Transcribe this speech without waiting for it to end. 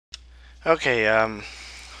Okay,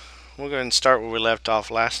 we'll go ahead and start where we left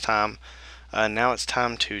off last time. Now it's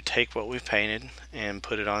time to take what we've painted and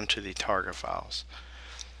put it onto the target files.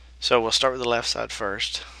 So we'll start with the left side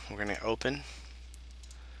first. We're going to open,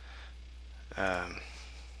 um,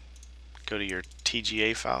 go to your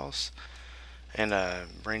TGA files, and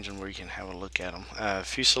arrange them where you can have a look at them.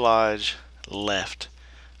 Fuselage left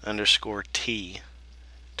underscore T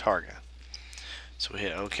target. So we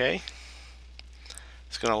hit OK.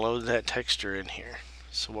 It's going to load that texture in here.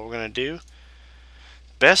 So what we're going to do,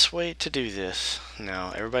 best way to do this,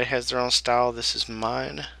 now everybody has their own style, this is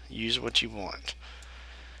mine, use what you want.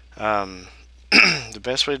 The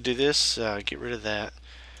best way to do this, get rid of that.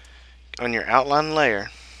 On your outline layer,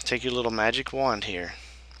 take your little magic wand here,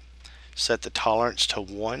 set the tolerance to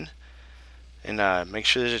 1, and make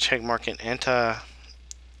sure there's a check mark in anti-alias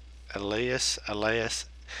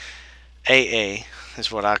AA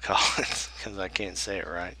is what I call it because I can't say it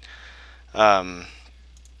right. Now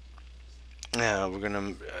we're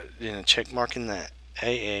gonna check mark in that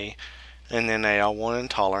AA, and then a L1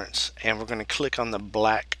 intolerance, and we're gonna click on the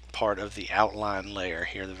black part of the outline layer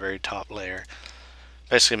here, the very top layer,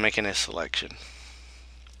 basically making a selection.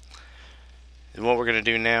 And what we're gonna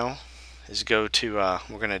do now is go to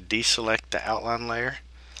we're gonna deselect the outline layer,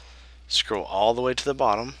 scroll all the way to the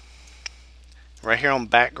bottom. Right here on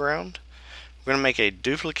background, we're gonna make a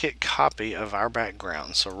duplicate copy of our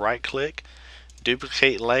background. So right click,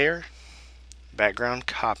 duplicate layer, background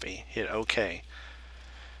copy, hit OK.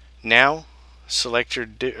 Now select your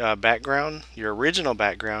background, your original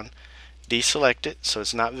background, deselect it so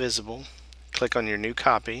it's not visible, click on your new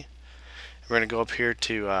copy. We're going to go up here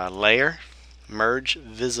to layer, merge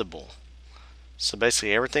visible. So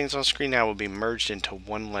basically everything's on screen now will be merged into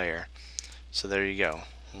one layer. So there you go,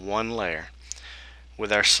 one layer.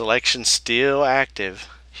 With our selection still active,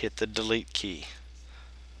 hit the delete key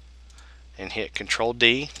and hit Control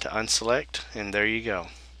D to unselect, and there you go.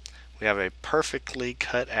 We have a perfectly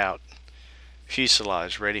cut out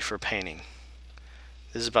fuselage ready for painting.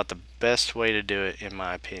 This is about the best way to do it in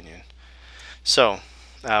my opinion. So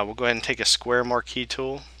we'll go ahead and take a square marquee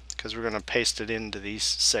tool because we're going to paste it into these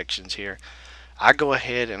sections here. I go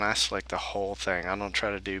ahead and I select the whole thing. I don't try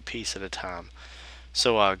to do piece at a time.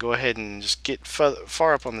 So go ahead and just get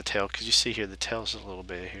far up on the tail, because you see here the tail's a little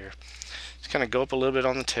bit here. Just kind of go up a little bit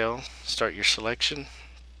on the tail, start your selection.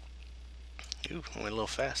 Ooh, I went a little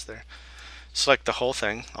fast there. Select the whole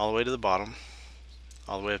thing all the way to the bottom,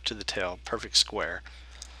 all the way up to the tail, perfect square,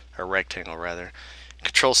 or rectangle rather.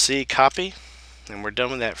 Control C, copy, and we're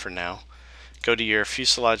done with that for now. Go to your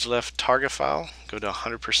fuselage left target file, go to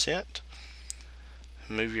 100%,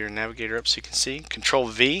 move your navigator up so you can see. Control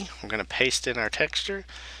V, we're going to paste in our texture.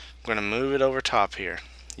 We're going to move it over top here.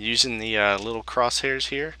 Using the little crosshairs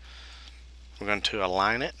here, we're going to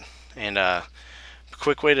align it, and a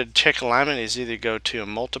quick way to check alignment is either go to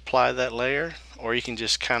multiply that layer, or you can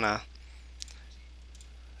just kind of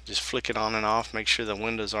just flick it on and off, make sure the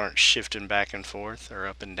windows aren't shifting back and forth or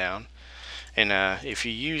up and down. And if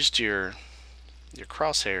you used your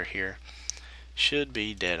crosshair here, should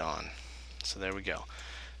be dead on. So there we go.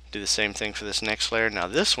 Do the same thing for this next layer. Now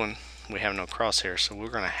this one we have no crosshair, so we're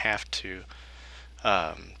going to have to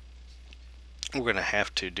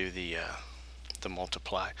do the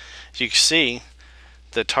multiply. As you can see,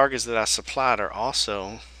 the targets that I supplied are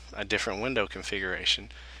also a different window configuration.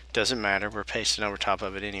 Doesn't matter, we're pasting over top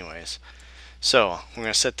of it anyways. So we're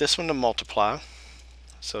going to set this one to multiply,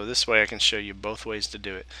 so this way I can show you both ways to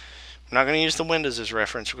do it. We're not going to use the windows as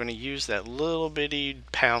reference, we're going to use that little bitty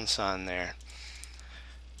pound sign there.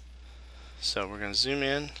 So we're going to zoom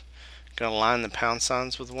in, going to line the pound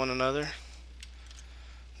signs with one another.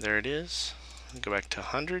 There it is. Go back to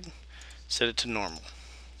 100, set it to normal.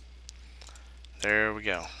 There we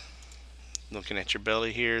go. Looking at your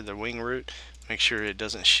belly here, the wing root, make sure it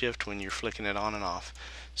doesn't shift when you're flicking it on and off.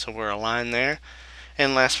 So we're aligned there.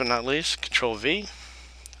 And last but not least, Control V.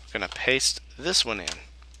 We're going to paste this one in.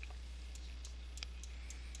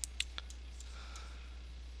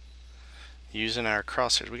 Using our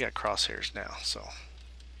crosshairs. We got crosshairs now, so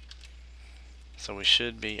we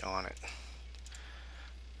should be on it.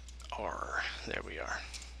 Or there we are.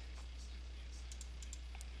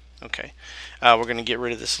 Okay, we're going to get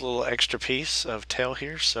rid of this little extra piece of tail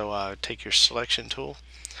here, so take your selection tool,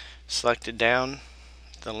 select it down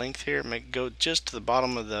the length here, go just to the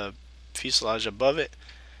bottom of the fuselage above it,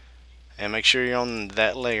 and make sure you're on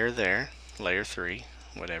that layer there, layer 3,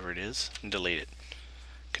 whatever it is, and delete it.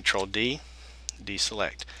 Control D,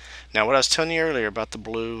 deselect. Now what I was telling you earlier about the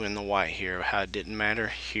blue and the white here, how it didn't matter,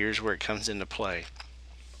 here's where it comes into play.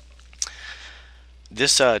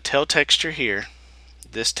 This tail texture here,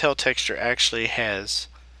 this tail texture actually has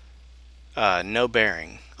no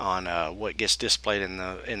bearing on what gets displayed in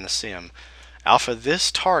the sim. Alpha,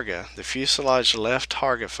 this targa, the fuselage left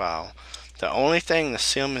targa file, the only thing the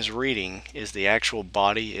sim is reading is the actual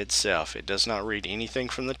body itself. It does not read anything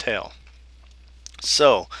from the tail.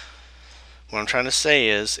 So what I'm trying to say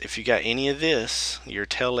is, if you got any of this, your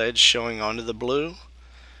tail edge showing onto the blue,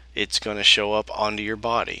 it's going to show up onto your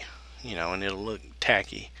body, and it'll look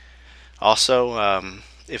tacky. Also,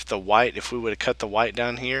 if we would have cut the white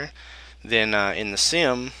down here, then in the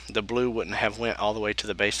sim, the blue wouldn't have went all the way to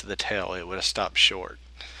the base of the tail. It would have stopped short.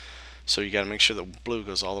 So you got to make sure the blue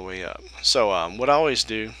goes all the way up. So what I always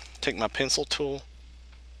do, take my pencil tool,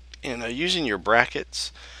 and using your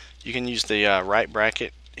brackets, you can use the right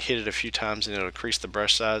bracket, hit it a few times, and it'll increase the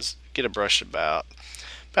brush size. Get a brush about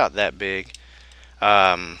that big.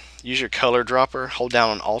 Use your color dropper, hold down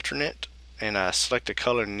on alternate, and select a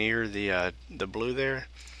color near the blue there.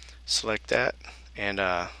 Select that, and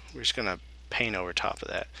we're just gonna paint over top of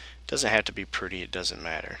that. It doesn't have to be pretty, it doesn't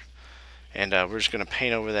matter. And we're just gonna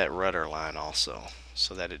paint over that rudder line also,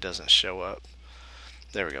 so that it doesn't show up.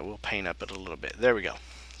 There we go. We'll paint up it a little bit. There we go.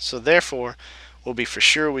 So therefore, we'll be for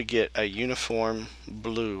sure we get a uniform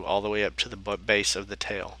blue all the way up to the base of the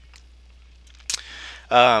tail.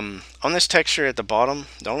 On this texture at the bottom,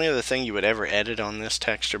 the only other thing you would ever edit on this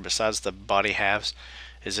texture besides the body halves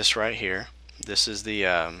is this right here. This is the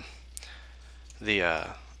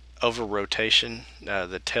over rotation,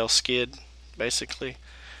 the tail skid, basically.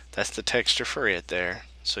 That's the texture for it there.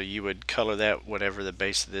 So you would color that whatever the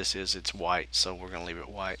base of this is. It's white, so we're gonna leave it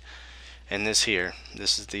white. And this here,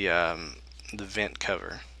 this is the vent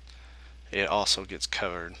cover. It also gets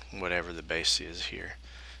covered whatever the base is here.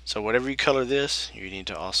 So whatever you color this, you need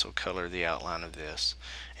to also color the outline of this.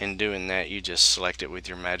 In doing that, you just select it with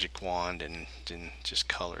your magic wand and then just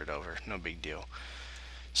color it over. No big deal.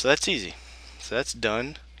 So that's easy. So that's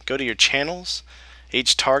done. Go to your channels.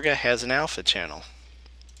 Each targa has an alpha channel.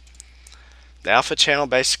 The alpha channel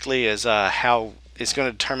basically is how it's going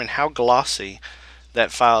to determine how glossy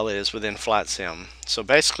that file is within Flight Sim. So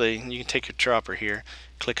basically, you can take your dropper here,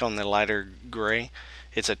 click on the lighter gray.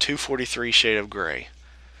 It's a 243 shade of gray.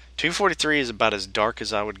 243 is about as dark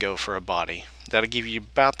as I would go for a body. That'll give you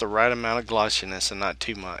about the right amount of glossiness and not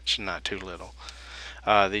too much, and not too little.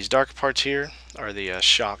 These darker parts here are the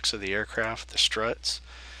shocks of the aircraft, the struts.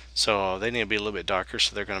 So they need to be a little bit darker,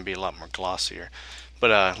 so they're going to be a lot more glossier.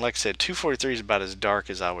 But like I said, 243 is about as dark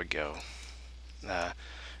as I would go.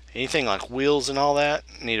 Anything like wheels and all that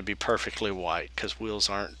need to be perfectly white, because wheels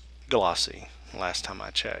aren't glossy last time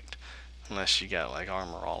I checked, unless you got like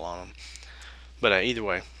armor all on them. But either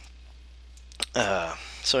way,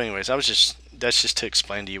 so anyways, that's just to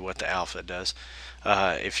explain to you what the alpha does.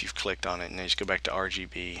 If you've clicked on it, and then just go back to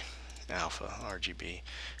RGB, alpha, RGB,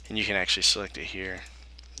 and you can actually select it here.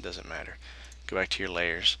 It doesn't matter. Go back to your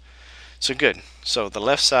layers. So good. So the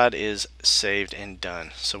left side is saved and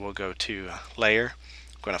done. So we'll go to layer.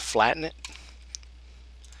 I'm going to flatten it.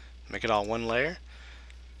 Make it all one layer.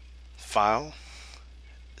 File.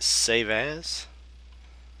 Save as.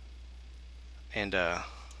 And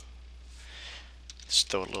just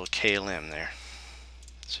throw a little KLM there.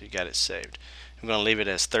 So you got it saved. I'm going to leave it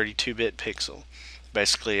as 32-bit pixel.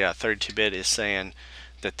 Basically, 32-bit is saying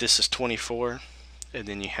that this is 24, and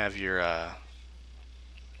then you have your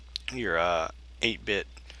 8-bit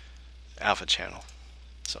alpha channel.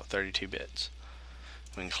 So 32 bits.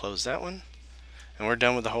 We can close that one, and we're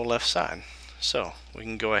done with the whole left side. So we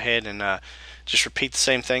can go ahead and just repeat the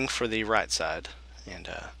same thing for the right side, and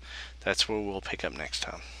that's where we'll pick up next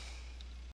time.